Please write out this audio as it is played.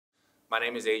My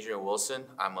name is Adrian Wilson.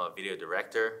 I'm a video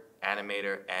director,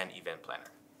 animator, and event planner.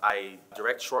 I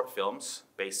direct short films,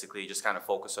 basically just kind of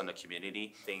focus on the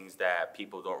community, things that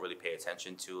people don't really pay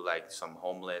attention to, like some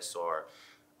homeless or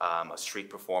a street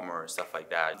performer or stuff like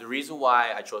that. The reason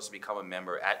why I chose to become a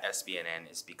member at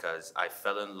SPNN is because I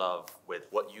fell in love with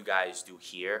what you guys do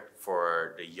here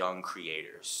for the young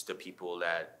creators, the people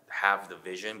that have the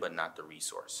vision but not the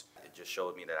resource. It just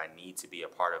showed me that I need to be a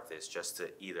part of this just to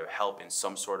either help in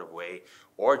some sort of way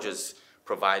or just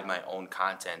provide my own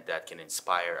content that can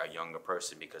inspire a younger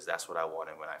person, because that's what I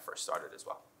wanted when I first started as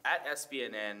well. At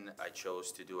SPNN, I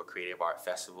chose to do a creative art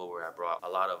festival where I brought a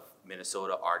lot of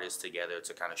Minnesota artists together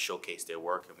to kind of showcase their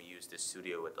work, and we used this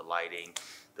studio with the lighting,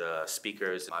 the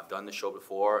speakers. I've done the show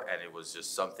before and it was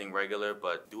just something regular,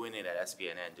 but doing it at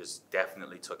SPNN just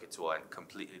definitely took it to a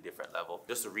completely different level.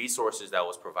 Just the resources that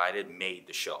was provided made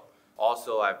the show.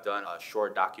 Also, I've done a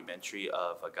short documentary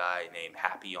of a guy named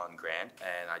Happy on Grand,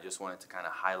 and I just wanted to kind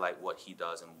of highlight what he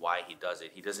does and why he does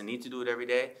it. He doesn't need to do it every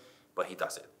day, but he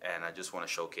does it, and I just want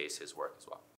to showcase his work as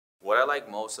well. What I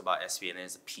like most about SPNN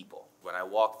is the people. When I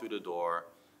walk through the door,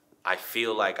 I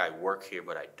feel like I work here,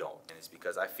 but I don't, and it's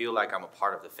because I feel like I'm a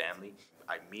part of the family.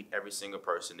 I meet every single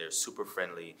person. They're super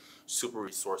friendly, super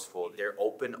resourceful. They're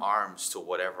open arms to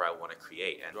whatever I want to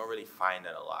create, and I don't really find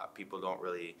that a lot. People don't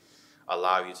really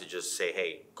allow you to just say,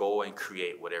 hey, go and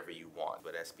create whatever you want.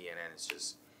 But SPNN is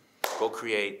just go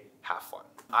create, have fun.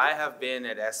 I have been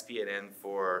at SPNN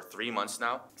for 3 months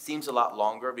now. Seems a lot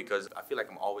longer because I feel like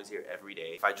I'm always here every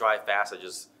day. If I drive fast, I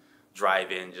just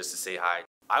drive in just to say hi.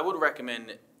 I would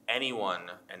recommend anyone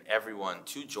and everyone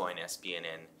to join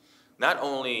SPNN, not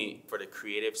only for the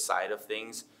creative side of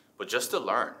things, but just to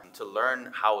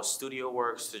learn how a studio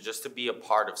works, to be a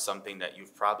part of something that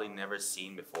you've probably never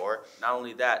seen before. Not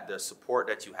only that, the support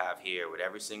that you have here with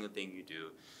every single thing you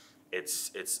do,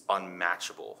 it's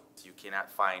unmatchable. You cannot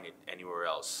find it anywhere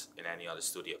else in any other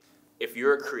studio. If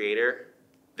you're a creator,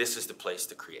 this is the place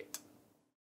to create.